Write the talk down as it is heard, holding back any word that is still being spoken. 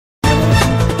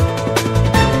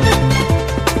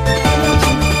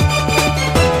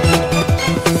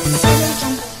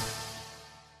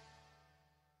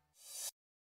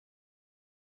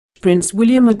Prince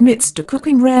William admits to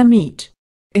cooking rare meat.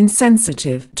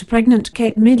 Insensitive to pregnant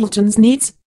Kate Middleton's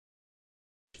needs.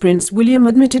 Prince William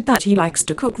admitted that he likes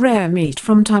to cook rare meat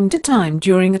from time to time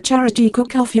during a charity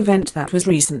cook-off event that was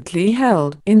recently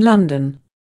held in London.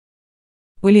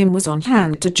 William was on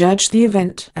hand to judge the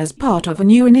event as part of a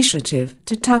new initiative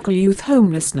to tackle youth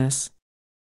homelessness.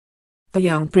 The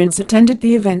young prince attended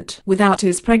the event without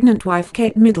his pregnant wife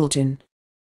Kate Middleton.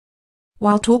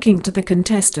 While talking to the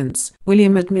contestants,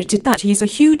 William admitted that he's a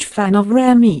huge fan of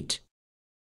rare meat.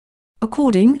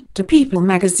 According to People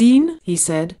magazine, he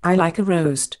said, "I like a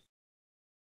roast.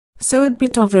 So a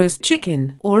bit of roast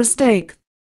chicken or a steak.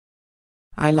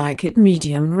 I like it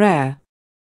medium rare.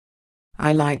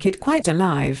 I like it quite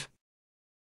alive."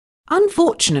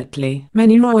 Unfortunately,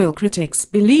 many royal critics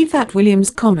believe that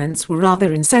William's comments were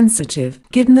rather insensitive,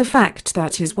 given the fact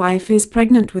that his wife is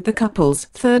pregnant with the couple's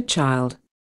third child.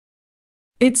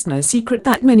 It's no secret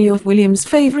that many of William's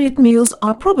favourite meals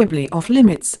are probably off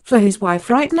limits for his wife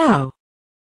right now.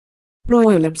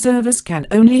 Royal observers can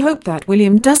only hope that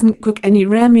William doesn't cook any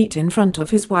rare meat in front of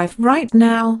his wife right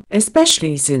now,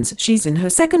 especially since she's in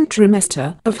her second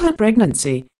trimester of her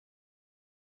pregnancy.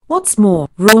 What's more,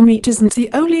 raw meat isn't the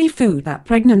only food that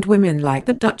pregnant women like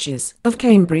the Duchess of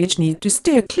Cambridge need to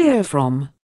steer clear from.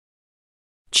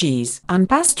 Cheese,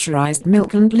 unpasteurized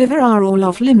milk and liver are all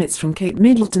off limits from Kate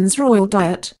Middleton's royal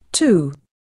diet, too.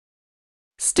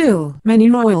 Still, many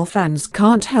royal fans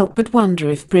can't help but wonder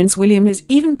if Prince William is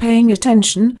even paying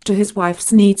attention to his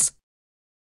wife's needs.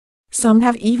 Some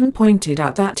have even pointed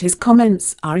out that his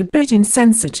comments are a bit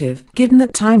insensitive, given the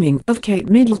timing of Kate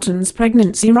Middleton's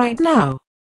pregnancy right now.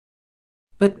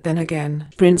 But then again,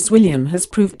 Prince William has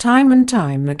proved time and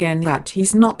time again that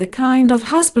he's not the kind of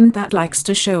husband that likes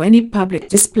to show any public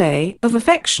display of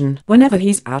affection whenever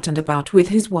he's out and about with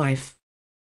his wife.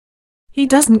 He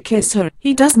doesn't kiss her,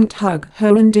 he doesn't hug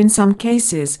her, and in some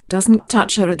cases doesn't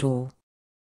touch her at all.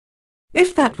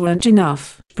 If that weren't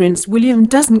enough, Prince William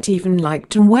doesn't even like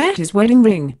to wear his wedding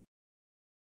ring.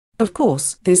 Of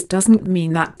course, this doesn't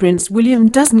mean that Prince William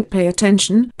doesn't pay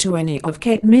attention to any of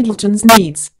Kate Middleton's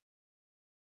needs.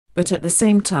 But at the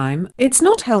same time, it's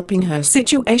not helping her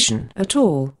situation at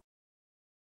all.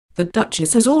 The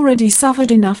Duchess has already suffered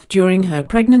enough during her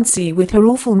pregnancy with her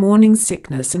awful morning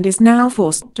sickness and is now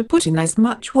forced to put in as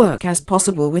much work as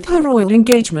possible with her royal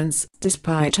engagements,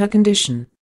 despite her condition.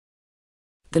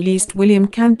 The least William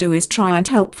can do is try and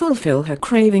help fulfill her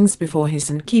cravings before his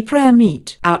and keep rare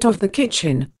meat out of the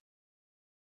kitchen.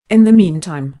 In the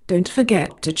meantime, don't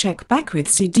forget to check back with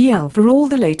C.B.Channel for all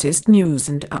the latest news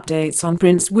and updates on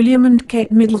Prince William and Kate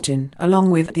Middleton,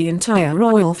 along with the entire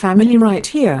royal family right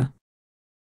here.